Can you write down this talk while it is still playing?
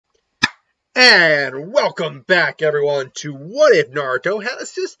And welcome back, everyone, to What If Naruto Had a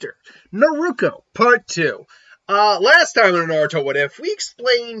Sister? Naruto, Part 2. Last time in Naruto What If, we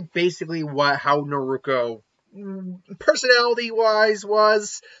explained basically how Naruto, personality-wise,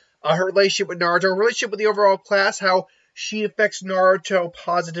 was, her relationship with Naruto, her relationship with the overall class, how she affects Naruto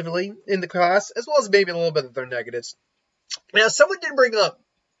positively in the class, as well as maybe a little bit of their negatives. Now, someone did bring up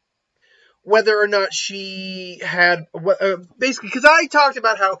whether or not she had, basically, because I talked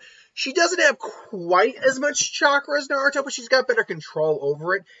about how she doesn't have quite as much chakra as Naruto, but she's got better control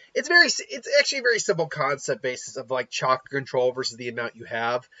over it. It's actually a very simple concept basis of like chakra control versus the amount you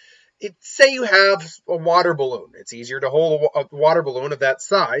have. Say you have a water balloon. It's easier to hold a water balloon of that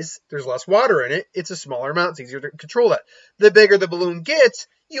size. There's less water in it. It's a smaller amount. It's easier to control that. The bigger the balloon gets,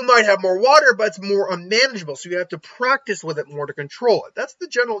 you might have more water, but it's more unmanageable. So you have to practice with it more to control it. That's the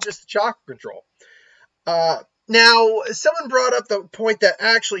general just chakra control. Now, someone brought up the point that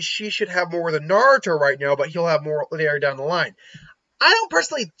actually she should have more than Naruto right now, but he'll have more later down the line. I don't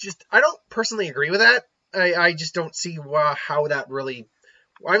personally agree with that. I just don't see how that really.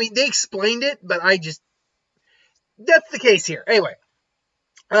 I mean, they explained it, but that's the case here. Anyway,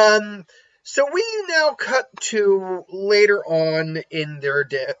 so we now cut to later on in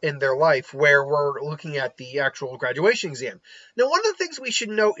their life where we're looking at the actual graduation exam. Now, one of the things we should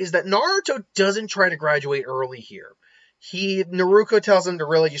note is that Naruto doesn't try to graduate early here. Naruto tells him to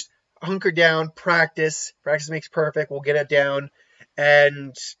really just hunker down, practice. Practice makes perfect. We'll get it down.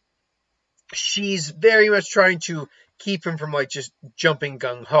 And she's very much trying to keep him from like just jumping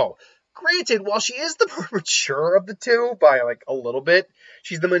gung-ho. Granted, while she is the more mature of the two by like a little bit,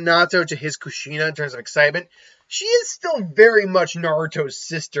 she's the Minato to his Kushina in terms of excitement, she is still very much Naruto's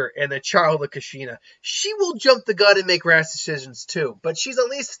sister and a child of Kushina. She will jump the gun and make rash decisions too, but she's at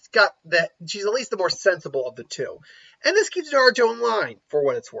least the more sensible of the two. And this keeps Naruto in line for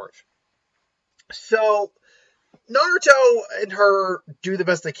what it's worth. So Naruto and her do the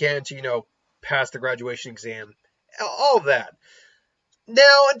best they can to, pass the graduation exam. All of that.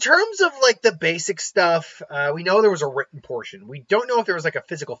 Now, in terms of, like, the basic stuff, we know there was a written portion. We don't know if there was, like, a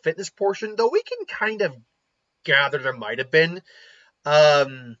physical fitness portion, though we can kind of gather there might have been. A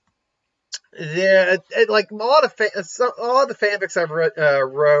lot of the fanfics I've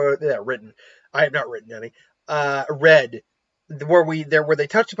written, I have not written any, read, where they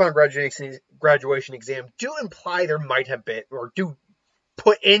touched upon graduation exam, do imply there might have been, or do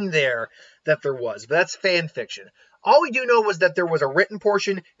put in there that there was, but that's fan fiction. All we do know was that there was a written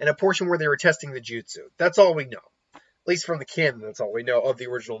portion and a portion where they were testing the jutsu. That's all we know. At least from the canon, that's all we know of the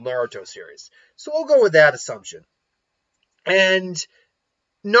original Naruto series. So we'll go with that assumption. And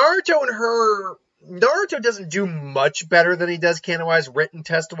Naruto doesn't do much better than he does canon-wise, written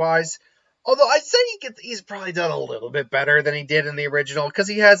test-wise. Although I'd say he's probably done a little bit better than he did in the original, because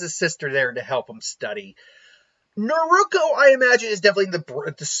he has his sister there to help him study. Naruto, I imagine, is definitely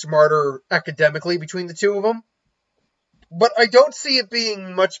the smarter academically between the two of them. But I don't see it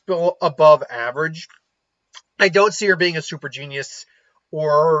being much above average. I don't see her being a super genius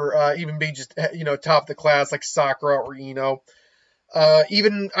or even being just, top of the class like Sakura or Ino. I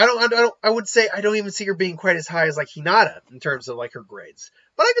would say I don't even see her being quite as high as like Hinata in terms of like her grades.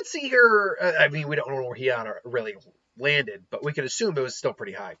 But I could see her, we don't know where Hinata really landed, but we can assume it was still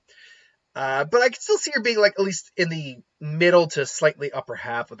pretty high. But I could still see her being like at least in the middle to slightly upper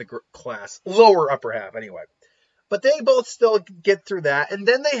half of the class. Lower upper half, anyway. But they both still get through that, and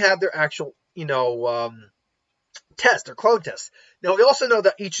then they have their actual, test, their clone test. Now, we also know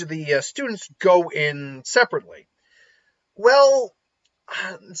that each of the students go in separately. Well,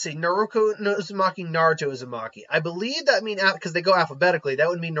 let's see, Naruto Uzumaki, Naruto Uzumaki. I believe that because they go alphabetically, that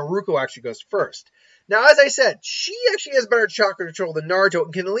would mean Naruto actually goes first. Now, as I said, she actually has better chakra control than Naruto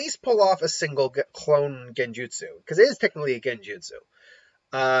and can at least pull off a single clone genjutsu, because it is technically a genjutsu.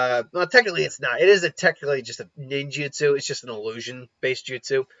 Well, technically it's not. It is technically just a ninjutsu. It's just an illusion-based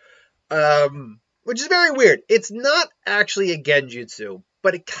jutsu. Which is very weird. It's not actually a genjutsu,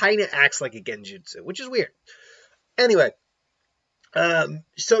 but it kind of acts like a genjutsu, which is weird. Anyway,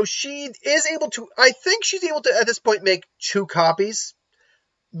 so she is able to, I think she's able to, at this point, make 2 copies.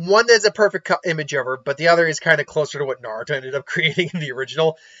 One that's a perfect image of her, but the other is kind of closer to what Naruto ended up creating in the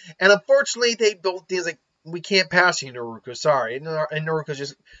original. And unfortunately, he's like, we can't pass you, Naruto, sorry. And Naruto's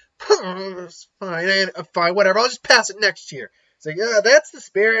just, fine, whatever, I'll just pass it next year. It's like, yeah, that's the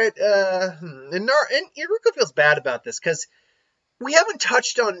spirit. And Iruka feels bad about this, because we haven't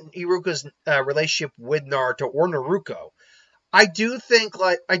touched on Iruka's relationship with Naruto or Naruto. I do think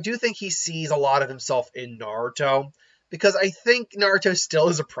he sees a lot of himself in Naruto, because I think Naruto still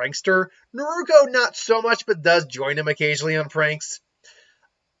is a prankster. Naruto, not so much, but does join him occasionally on pranks.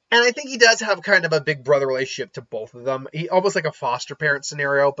 And I think he does have kind of a big brother relationship to both of them. He almost like a foster parent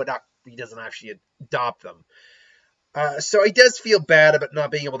scenario, but he doesn't actually adopt them. So he does feel bad about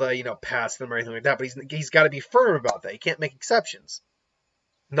not being able to, pass them or anything like that. But he's got to be firm about that. He can't make exceptions.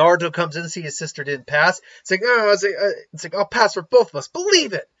 Naruto comes in to see his sister didn't pass. It's like, I'll pass for both of us.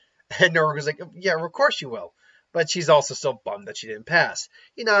 Believe it. And Naruto's like, yeah, of course you will. But she's also still bummed that she didn't pass.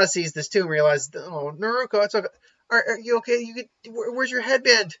 Hinata sees this too and realizes, oh, Naruto, it's okay. Are you okay? Where's your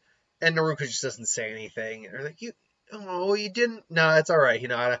headband? And Naruto just doesn't say anything. And they're like, you didn't? No, it's all right,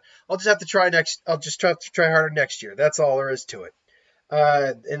 Hinata. I'll just have to try next. I'll just try harder next year. That's all there is to it.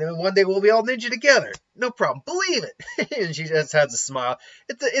 And then one day we'll be all ninja together. No problem. Believe it. And she just has a smile.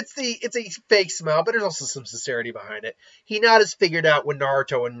 It's a fake smile, but there's also some sincerity behind it. Hinata's figured out when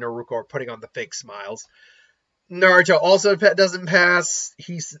Naruto and Naruto are putting on the fake smiles. Naruto also doesn't pass.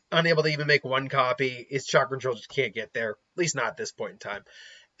 He's unable to even make one copy. His chakra control just can't get there. At least not at this point in time.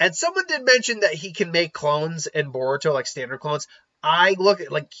 And someone did mention that he can make clones in Boruto, like standard clones. I look at,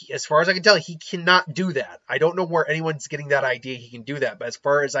 as far as I can tell, he cannot do that. I don't know where anyone's getting that idea he can do that, but as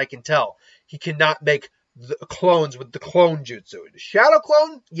far as I can tell, he cannot make the clones with the clone jutsu. The shadow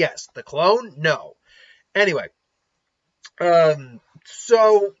clone? Yes. The clone? No. Anyway.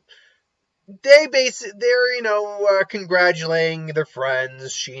 So they're congratulating their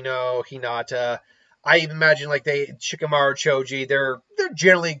friends, Shino, Hinata. I even imagine Shikamaru, Choji, they're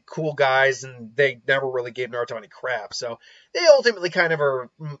generally cool guys and they never really gave Naruto any crap. So they ultimately kind of are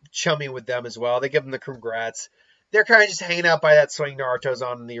chummy with them as well. They give them the congrats. They're kind of just hanging out by that swing Naruto's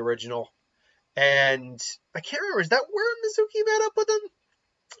on in the original. And I can't remember, is that where Mizuki met up with them?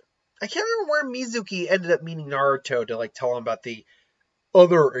 I can't remember where Mizuki ended up meeting Naruto to tell him about the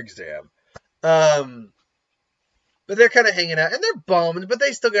other exam. But they're kind of hanging out, and they're bummed, but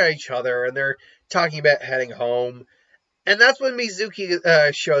they still got each other, and they're talking about heading home. And that's when Mizuki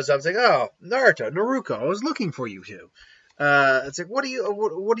shows up. It's like, oh, Naruto, I was looking for you too. It's like, what do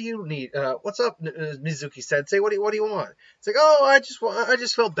you need? What's up, Mizuki Sensei? What do you want? It's like, oh, I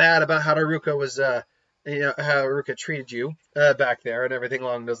just felt bad about how Naruto was, how Naruto treated you back there and everything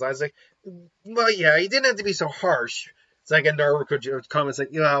along those lines. Like, well, yeah, he didn't have to be so harsh. It's like a Naruto comments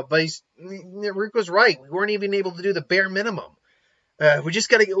like, but Naruto's right. We weren't even able to do the bare minimum. We're just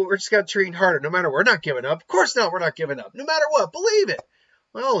gotta train harder. No matter what, we're not giving up. Of course not. We're not giving up. No matter what, believe it.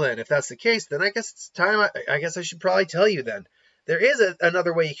 Well then, if that's the case, then I guess it's time. I guess I should probably tell you then. There is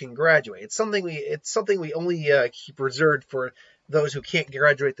another way you can graduate. It's something we only keep reserved for those who can't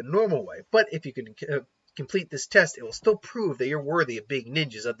graduate the normal way. But if you can complete this test, it will still prove that you're worthy of being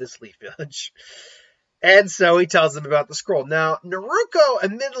ninjas of this Leaf Village. And so he tells them about the scroll. Now, Naruto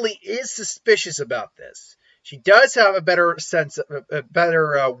admittedly is suspicious about this. She does have a better sense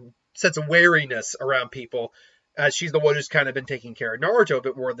of wariness around people, as she's the one who's kind of been taking care of Naruto a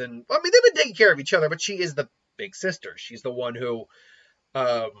bit more than. I mean, they've been taking care of each other, but she is the big sister. She's the one who,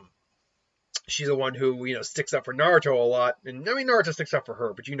 sticks up for Naruto a lot. And I mean, Naruto sticks up for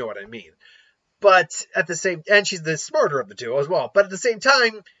her, but you know what I mean. But and she's the smarter of the two as well. But at the same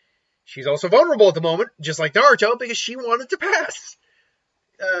time, she's also vulnerable at the moment, just like Naruto, because she wanted to pass.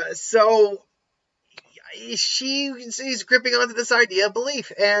 So she's gripping onto this idea of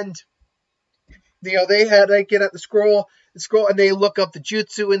belief. And, they had to get at the scroll, and they look up the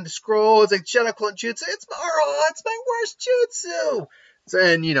jutsu in the scroll. It's like, Shadow Clone Jutsu. It's my worst jutsu.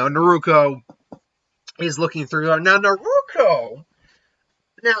 And, Naruto is looking through. Now,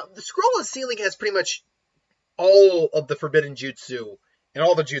 the scroll on the ceiling has pretty much all of the forbidden jutsu and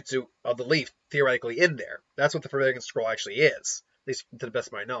all the jutsu of the leaf theoretically in there. That's what the Forbidden Scroll actually is, at least to the best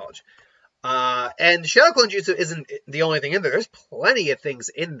of my knowledge. And Shadow Clone Jutsu isn't the only thing in there. There's plenty of things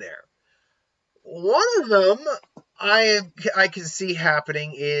in there. One of them I can see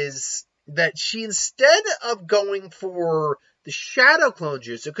happening is that she, instead of going for the Shadow Clone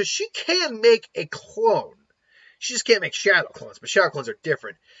Jutsu, because she can make a clone. She just can't make Shadow Clones, but Shadow Clones are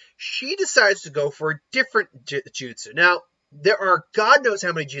different. She decides to go for a different jutsu. Now, there are God knows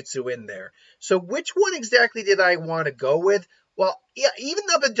how many jutsu in there. So which one exactly did I want to go with? Well, yeah, even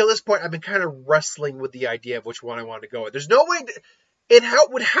up until this point, I've been kind of wrestling with the idea of which one I wanted to go with. There's no way... It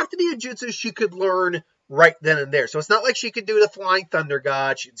would have to be a jutsu she could learn right then and there. So it's not like she could do the Flying Thunder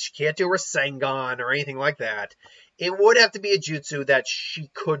God. She can't do Rasengan or anything like that. It would have to be a jutsu that she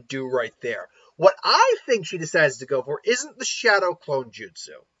could do right there. What I think she decides to go for isn't the Shadow Clone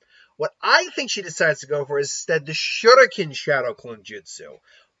Jutsu. What I think she decides to go for is instead the Shuriken Shadow Clone Jutsu.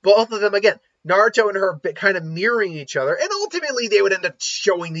 Both of them, again, Naruto and her kind of mirroring each other, and ultimately they would end up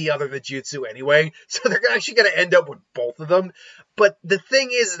showing the other the jutsu anyway, so they're actually going to end up with both of them. But the thing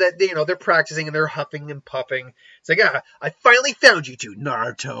is that, they're practicing and they're huffing and puffing. It's like, I finally found you two,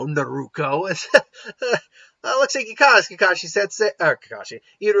 Naruto, Naruko. Looks like Kakashi Sensei,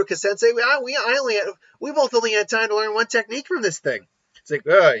 Iruka Sensei, we both only had time to learn one technique from this thing. It's like,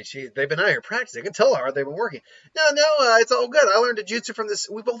 they've been out here practicing. I can tell how hard they've been working. No, it's all good. I learned a jutsu from this.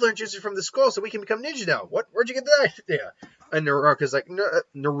 We both learned jutsu from the school, so we can become ninja now. Where'd you get that? Yeah. And Naruko's like,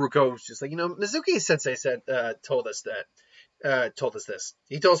 Naruko's just like, Mizuki Sensei told us this.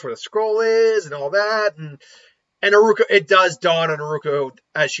 He told us where the scroll is and all that. And Naruko, it does dawn on Naruko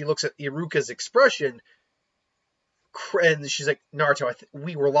as she looks at Iruka's expression. And she's like, Naruto, I think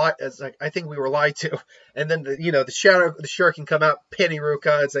we were lied to. And then the shirt can come out, pin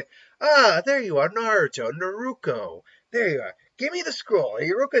Iruka. It's like, there you are, Naruto, Naruko. There you are. Give me the scroll.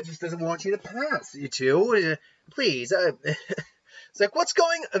 Iruka just doesn't want you to pass, you two. Please. It's like, what's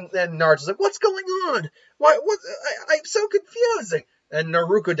going on? And Naruto's like, what's going on? I'm so confused. And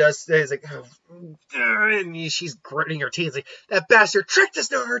Naruko does, he's like, and she's gritting her teeth, like, that bastard tricked us,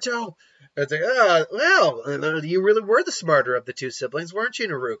 Naruto. And it's like, you really were the smarter of the two siblings, weren't you,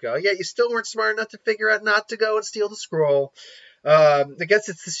 Naruko? Yeah, you still weren't smart enough to figure out not to go and steal the scroll. I guess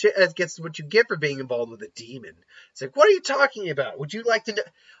it's what you get for being involved with a demon. It's like, what are you talking about? Would you like to know?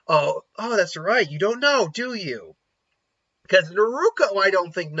 Oh, that's right. You don't know, do you? Because Naruko, I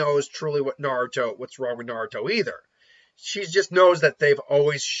don't think, knows truly what's wrong with Naruto either. She just knows that they've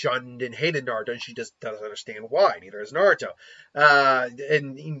always shunned and hated Naruto, and she just doesn't understand why. Neither does Naruto.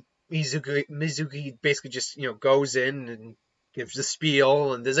 And Mizuki basically just, goes in and gives the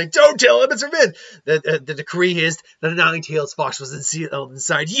spiel, and there's like, don't tell him, it's forbidden. The decree is that a nine-tailed fox was concealed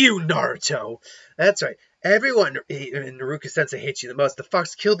inside you, Naruto. That's right. Everyone in Naruto Sensei hates you the most. The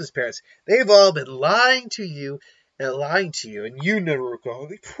fox killed his parents. They've all been lying to you. And you,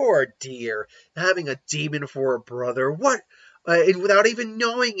 Naruko, poor dear, having a demon for a brother. What? Without even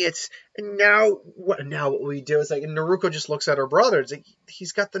knowing it. And now what we do is like, and Naruko just looks at her brother. It's like,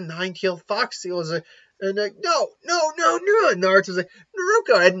 he's got the nine-tailed fox seal. And like, no. And Naruto's like,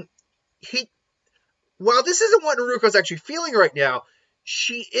 Naruko, and while this isn't what Naruko's actually feeling right now,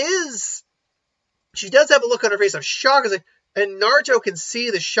 she does have a look on her face of shock. And Naruto can see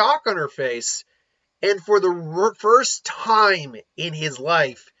the shock on her face. And for the first time in his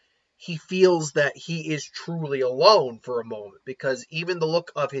life, he feels that he is truly alone for a moment. Because even the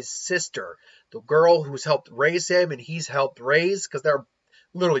look of his sister, the girl who's helped raise him and he's helped raise, because they're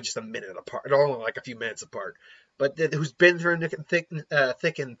literally just a minute apart, only like a few minutes apart, but who's been through thick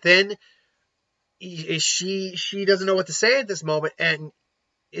and thin, she doesn't know what to say at this moment. And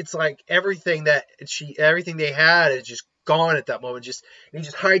it's like everything they had is just gone at that moment. He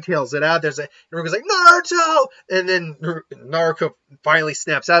just hightails it out. Naruko's like, Naruto! And then Naruto finally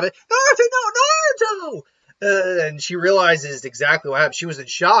snaps out of it. Naruto! And she realizes exactly what happened. She was in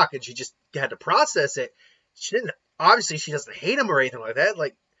shock, and she just had to process it. Obviously, she doesn't hate him or anything like that.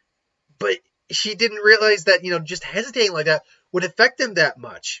 But she didn't realize that, just hesitating like that would affect him that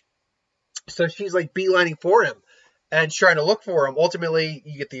much. So she's like beelining for him and trying to look for him. Ultimately,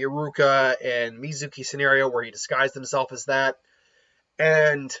 you get the Iruka and Mizuki scenario where he disguised himself as that.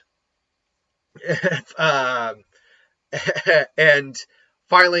 And and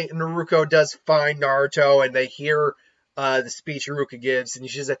finally, Naruko does find Naruto, and they hear the speech Iruka gives. And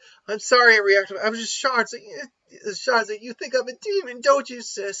she's like, I'm sorry I reacted. I was just shocked. You think I'm a demon, don't you,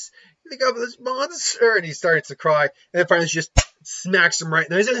 sis? You think I'm this monster? And he starts to cry. And then finally she just smacks him right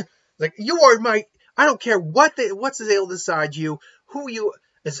in the face. Like, you are my... I don't care what's sealed inside you,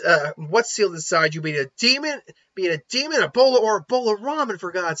 what's sealed inside you, be it a demon, a bowl of ramen,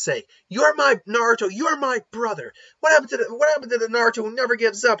 for God's sake. You're my Naruto, you're my brother. What happened to the Naruto who never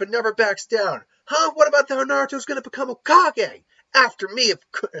gives up and never backs down? Huh? What about the Naruto who's gonna become Hokage? After me,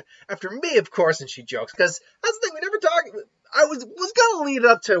 of course. And she jokes, because that's the thing, we never talk. I was gonna lead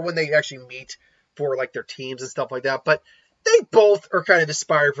up to when they actually meet for like their teams and stuff like that, but they both are kind of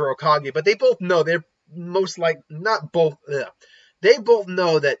aspired for Hokage, but they both know they're most like not both. They both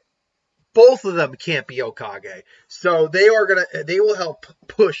know that both of them can't be Hokage, so they will help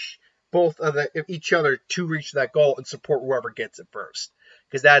push both of each other to reach that goal and support whoever gets it first,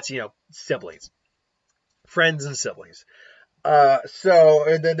 because that's siblings, friends, and siblings. So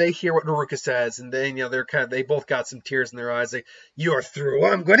and then they hear what Naruto says, and then they both got some tears in their eyes, like, you're through.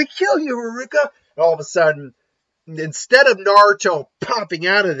 I'm going to kill you, Naruto. And all of a sudden, instead of Naruto popping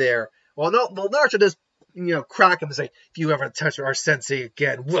out of there, Naruto does, crack him and say, if you ever touch our sensei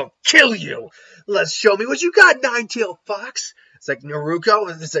again, we'll kill you. Let's show me what you got, nine-tailed fox. It's like, Naruto,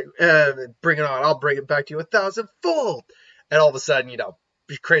 it's like, bring it on, I'll bring it back to you 1,000-fold. And all of a sudden, he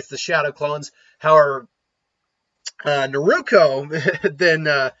creates the shadow clones. However, Naruto then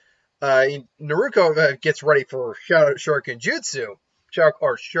Naruto gets ready for Shuriken Jutsu,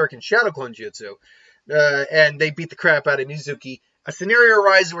 or Shuriken Shadow Clone Jutsu, and they beat the crap out of Mizuki. A scenario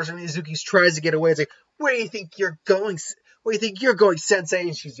arises where Mizuki tries to get away. It's like, where do you think you're going? Where do you think you're going, Sensei?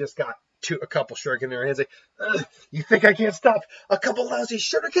 And she's just got a couple Shuriken in her hands. Like, you think I can't stop a couple lousy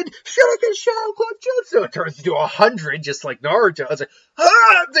Shuriken Shadow Clone Jutsu? It turns into 100, just like Naruto. It's like,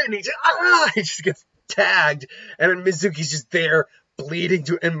 he just gets tagged, and then Mizuki's just there, bleeding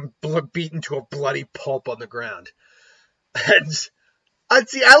and beaten to a bloody pulp on the ground. And I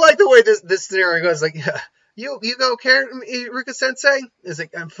like the way this scenario goes. Like, yeah, you go, Iruka Sensei? It's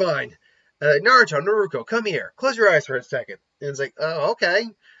like, I'm fine. Naruto, come here. Close your eyes for a second. And it's like, oh, okay.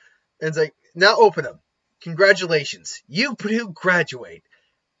 And it's like, now open them. Congratulations. You graduate.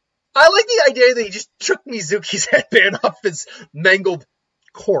 I like the idea that he just took Mizuki's headband off his mangled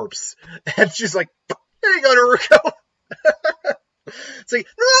corpse. And she's like, here you go, Naruto. It's like,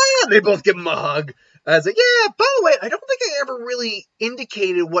 they both give him a hug. I was like, yeah, by the way, I don't think I ever really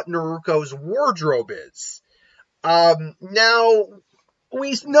indicated what Naruto's wardrobe is. Now,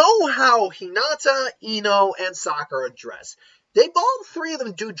 we know how Hinata, Ino, and Sakura dress. All three of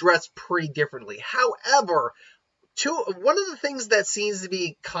them do dress pretty differently. However, one of the things that seems to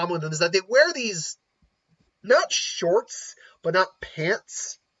be common with them is that they wear these, not shorts, but not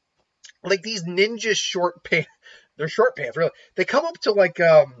pants. Like these ninja short pants. They're short pants, really. They come up to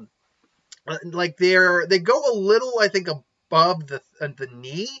they go a little, I think, above the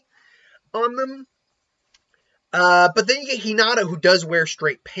knee on them. But then you get Hinata, who does wear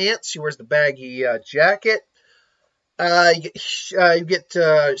straight pants. She wears the baggy jacket. You get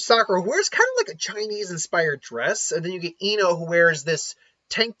Sakura, who wears kind of like a Chinese-inspired dress. And then you get Ino, who wears this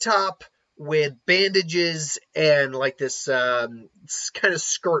tank top with bandages and like this kind of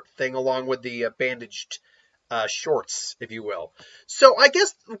skirt thing along with the bandaged shorts, if you will. So I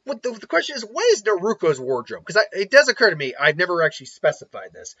guess the question is, what is Naruto's wardrobe? Because it does occur to me, I've never actually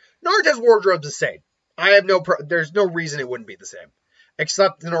specified this. Naruto's wardrobe's the same. There's no reason it wouldn't be the same.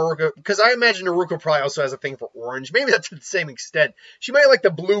 Except Naruto, because I imagine Naruto probably also has a thing for orange. Maybe that's to the same extent. She might like the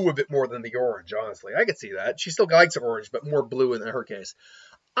blue a bit more than the orange, honestly. I could see that. She still likes orange, but more blue in her case.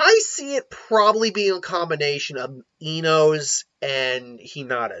 I see it probably being a combination of Ino's and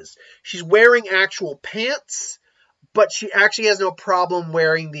Hinata's. She's wearing actual pants, but she actually has no problem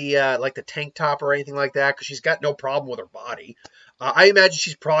wearing the the tank top or anything like that, because she's got no problem with her body. I imagine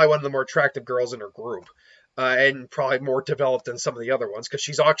she's probably one of the more attractive girls in her group. And probably more developed than some of the other ones, because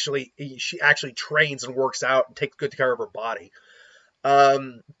she actually trains and works out and takes good care of her body.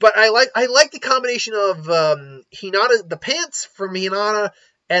 But I like the combination of Hinata, the pants from Hinata,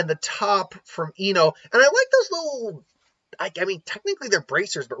 and the top from Ino. And I like those little, I mean, technically they're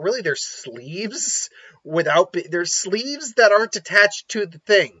bracers, but really they're sleeves they're sleeves that aren't attached to the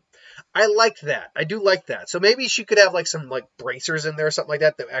thing. I like that. I do like that. So maybe she could have some bracers in there or something like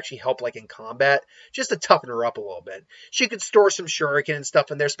that actually help in combat, just to toughen her up a little bit. She could store some shuriken and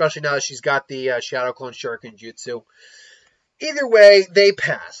stuff in there, especially now that she's got the Shadow Clone Shuriken Jutsu. Either way, they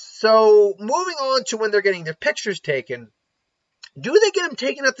pass. So moving on to when they're getting their pictures taken, do they get them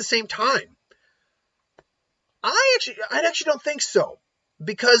taken at the same time? I actually don't think so,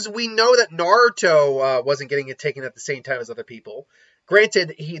 because we know that Naruto wasn't getting it taken at the same time as other people.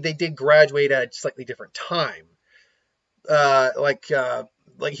 Granted, they did graduate at a slightly different time.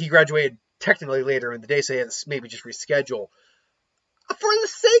 He graduated technically later in the day, so he had to maybe just reschedule. For the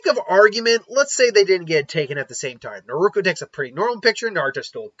sake of argument, let's say they didn't get it taken at the same time. Naruto takes a pretty normal picture. Naruto's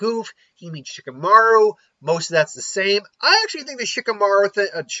still a goof. He meets Shikamaru. Most of that's the same. I actually think the Shikamaru thing...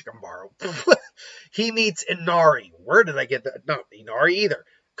 Shikamaru. He meets Inari. Where did I get that? Not Inari either.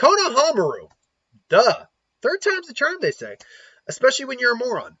 Konohamaru. Duh. Third time's the charm, they say. Especially when you're a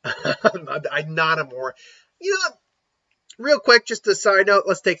moron. I'm not a moron. Real quick, just a side note.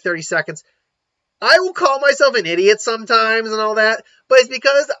 Let's take 30 seconds. I will call myself an idiot sometimes and all that, but it's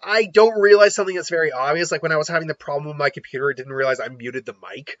because I don't realize something that's very obvious. Like when I was having the problem with my computer, I didn't realize I muted the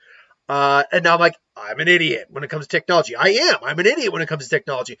mic. And now I'm like, I'm an idiot when it comes to technology. I'm an idiot when it comes to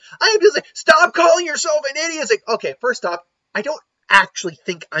technology. I am just like, stop calling yourself an idiot. It's like, okay, first off, I don't actually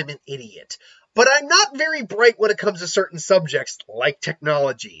think I'm an idiot. But I'm not very bright when it comes to certain subjects like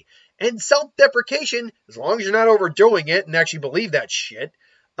technology. And self-deprecation, as long as you're not overdoing it and actually believe that shit,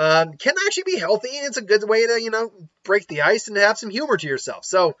 can actually be healthy. And it's a good way to, break the ice and have some humor to yourself.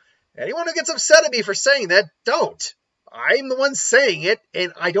 So anyone who gets upset at me for saying that, don't. I'm the one saying it,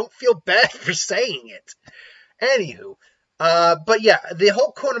 and I don't feel bad for saying it. Anywho, But yeah, the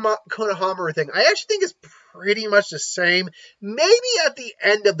whole Konohamaru thing, I actually think is pretty much the same. Maybe at the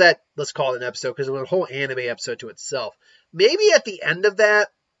end of that, let's call it an episode, because it was a whole anime episode to itself. Maybe at the end of that,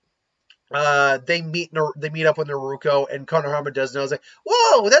 they meet up with Naruto, and Konohamaru does know. It's like,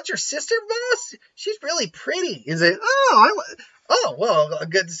 whoa, that's your sister, boss? She's really pretty. He's like, oh, well,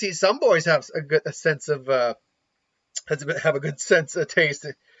 good to see some boys have a sense of have a good sense of taste,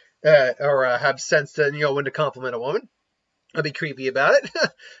 or have sense to when to compliment a woman. I'll be creepy about it.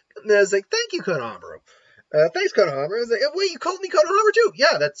 And I was like, thank you, Konohamaru. Thanks, Konohamaru. I was like, wait, you called me Konohamaru too?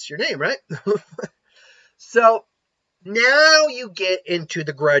 Yeah, that's your name, right? So now you get into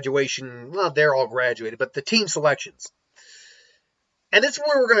the graduation. Well, they're all graduated, but the team selections. And this is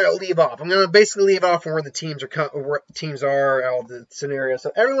where we're going to leave off. I'm going to basically leave off where the teams are, all the scenarios.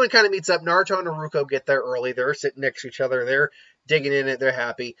 So everyone kind of meets up. Naruto and Naruto get there early. They're sitting next to each other. They're digging in it. They're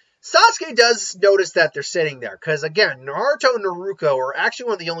happy. Sasuke does notice that they're sitting there. Because, again, Naruto and Naruto are actually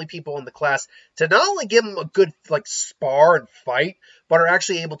one of the only people in the class to not only give him a good spar and fight, but are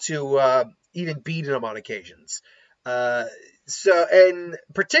actually able to even beat him on occasions. And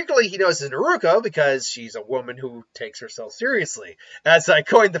particularly he notices Naruto because she's a woman who takes herself seriously. As I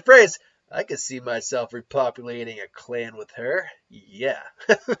coined the phrase, I could see myself repopulating a clan with her. Yeah.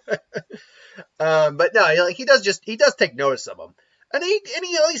 But no, he does take notice of them. And he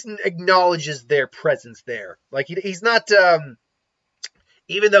at least acknowledges their presence there. He's not,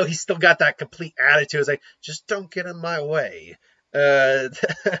 even though he's still got that complete attitude, it's like, just don't get in my way. But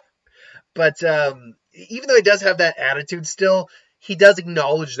even though he does have that attitude still, he does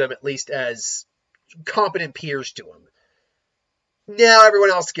acknowledge them at least as competent peers to him. Now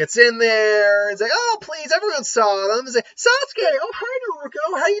everyone else gets in there. It's like, oh, please, everyone saw them. It's like, Sasuke, oh, hi,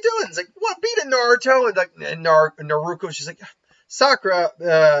 Naruto, how you doing? It's like, what, beating Naruto? And Naruto, she's like, Sakura,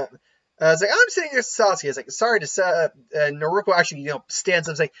 it's like, I'm sitting here with Sasuke. It's like, sorry to say, Naruto actually, stands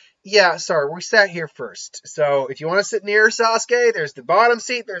up and is like, yeah, sorry, we sat here first. So if you want to sit near Sasuke, there's the bottom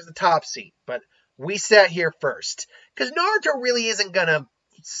seat, there's the top seat. But we sat here first. Because Naruto really isn't going to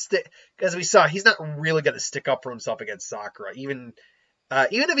stick, as we saw, he's not really going to stick up for himself against Sakura, even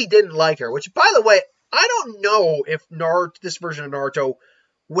if he didn't like her. Which, by the way, I don't know if this version of Naruto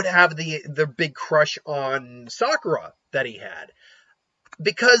would have the big crush on Sakura that he had.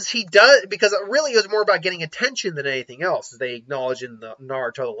 Because it really was more about getting attention than anything else, as they acknowledge in the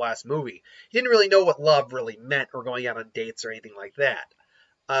Naruto, the last movie. He didn't really know what love really meant, or going out on dates or anything like that.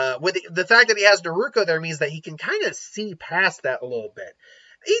 With the fact that he has Naruto there means that he can kind of see past that a little bit.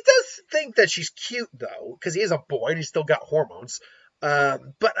 He does think that she's cute, though, because he is a boy and he's still got hormones.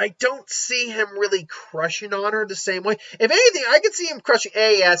 But I don't see him really crushing on her the same way. If anything, I could see him crushing.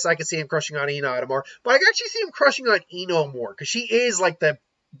 Yes, I could see him crushing on Hinata more, but I could actually see him crushing on Ino more, because she is like the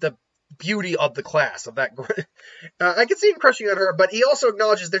beauty of the class of that group. I could see him crushing on her, but he also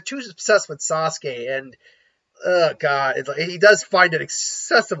acknowledges they're too obsessed with Sasuke, and God, he does find it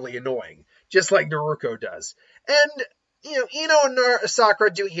excessively annoying, just like Naruto does. And Ino and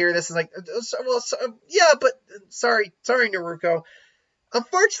Sakura do hear this, and like, yeah, but sorry, Naruto.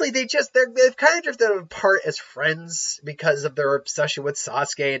 Unfortunately, they've kind of drifted apart as friends because of their obsession with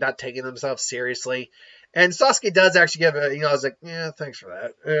Sasuke and not taking themselves seriously. And Sasuke does actually give I was like, yeah, thanks for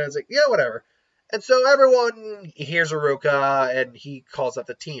that. And I was like, yeah, whatever. And so everyone hears Haruka, and he calls up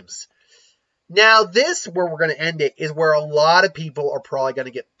the teams. Now, where we're going to end it, is where a lot of people are probably going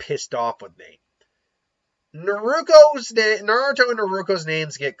to get pissed off with me. Naruto and Naruto's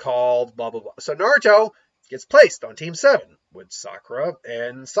names get called, blah, blah, blah. So Naruto gets placed on Team 7 with Sakura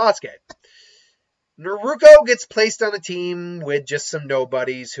and Sasuke. Naruto gets placed on a team with just some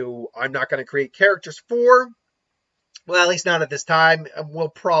nobodies who I'm not going to create characters for. Well, at least not at this time. We'll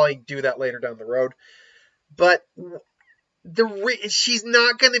probably do that later down the road. But she's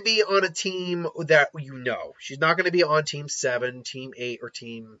not going to be on a team that She's not going to be on Team 7, Team 8, or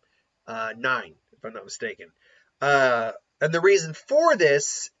Team 9, if I'm not mistaken. And the reason for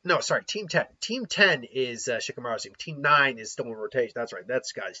this, Team 10. Team 10 is Shikamaru's team. Team 9 is still in rotation. That's right, that's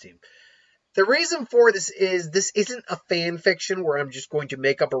Sky's team. The reason for this isn't a fan fiction where I'm just going to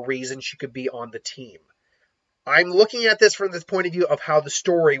make up a reason she could be on the team. I'm looking at this from the point of view of how the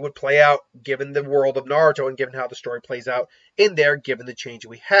story would play out given the world of Naruto, and given how the story plays out in there given the change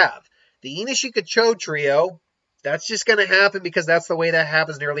we have. The Inishika-Cho trio, that's just going to happen because that's the way that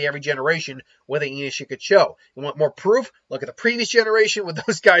happens nearly every generation with the Inishika-Cho. You want more proof? Look at the previous generation with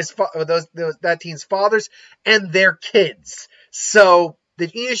those guys, with that team's fathers and their kids. So the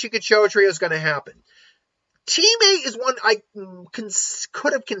Inishika-Cho trio is going to happen. Team 8 is one I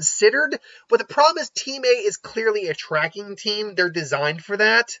could have considered, but the problem is Team 8 is clearly a tracking team. They're designed for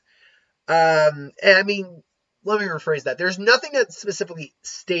that. And I mean, let me rephrase that. There's nothing that specifically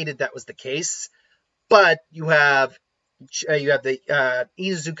stated that was the case, but you have the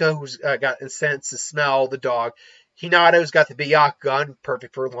Izuka, who's got a sense to smell the dog. Hinata's got the Byakugan,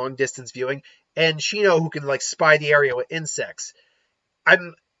 perfect for long distance viewing, and Shino, who can like spy the area with insects.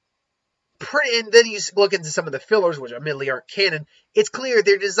 And then you look into some of the fillers, which admittedly aren't canon. It's clear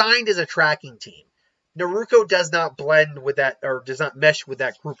they're designed as a tracking team. Naruto does not blend with that, or does not mesh with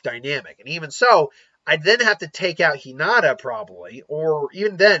that group dynamic. And even so, I'd then have to take out Hinata probably, or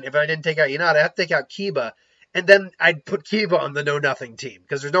even then, if I didn't take out Hinata, I'd have to take out Kiba, and then I'd put Kiba on the know-nothing team,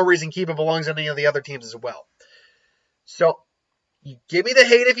 because there's no reason Kiba belongs on any of the other teams as well. So, you give me the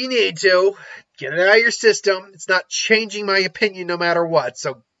hate if you need to. Get it out of your system. It's not changing my opinion no matter what,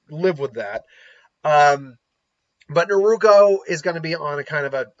 so live with that. But Naruto is going to be on a kind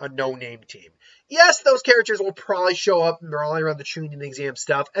of a no-name team. Yes, those characters will probably show up all around the Chunin exam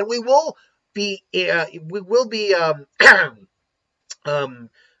stuff, and we will be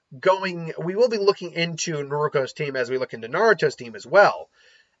looking into Naruto's team as we look into Naruto's team as well.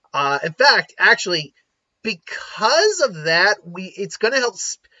 In fact, actually, because of that, it's going to help.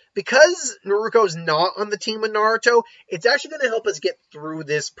 Because Naruto's not on the team with Naruto, it's actually going to help us get through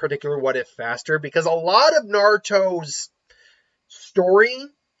this particular what if faster, because a lot of Naruto's story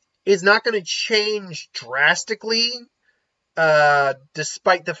is not going to change drastically,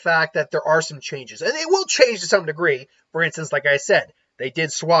 despite the fact that there are some changes. And they will change to some degree. For instance, like I said, they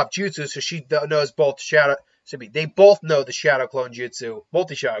did swap jutsu, so she knows both they both know the Shadow Clone Jutsu,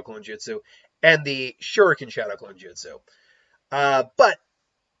 multi-Shadow Clone Jutsu, and the Shuriken Shadow Clone Jutsu. But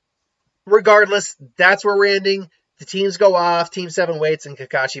regardless, that's where we're ending. The teams go off. Team 7 waits, and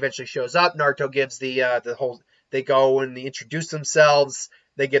Kakashi eventually shows up. Naruto gives the whole. They go and they introduce themselves.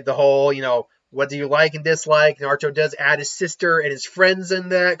 They give the whole, what do you like and dislike. Naruto does add his sister and his friends in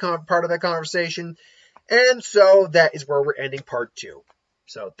that part of that conversation. And so that is where we're ending part 2.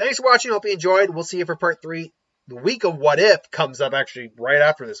 So thanks for watching. Hope you enjoyed. We'll see you for part 3. The week of What If comes up actually right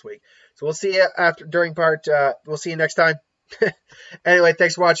after this week. So we'll see you we'll see you next time. Anyway,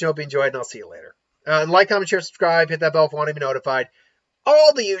 thanks for watching. Hope you enjoyed, and I'll see you later. Like, comment, share, subscribe, hit that bell if you want to be notified.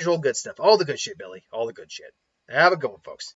 All the usual good stuff. All the good shit, Billy. All the good shit. Have a good one, folks.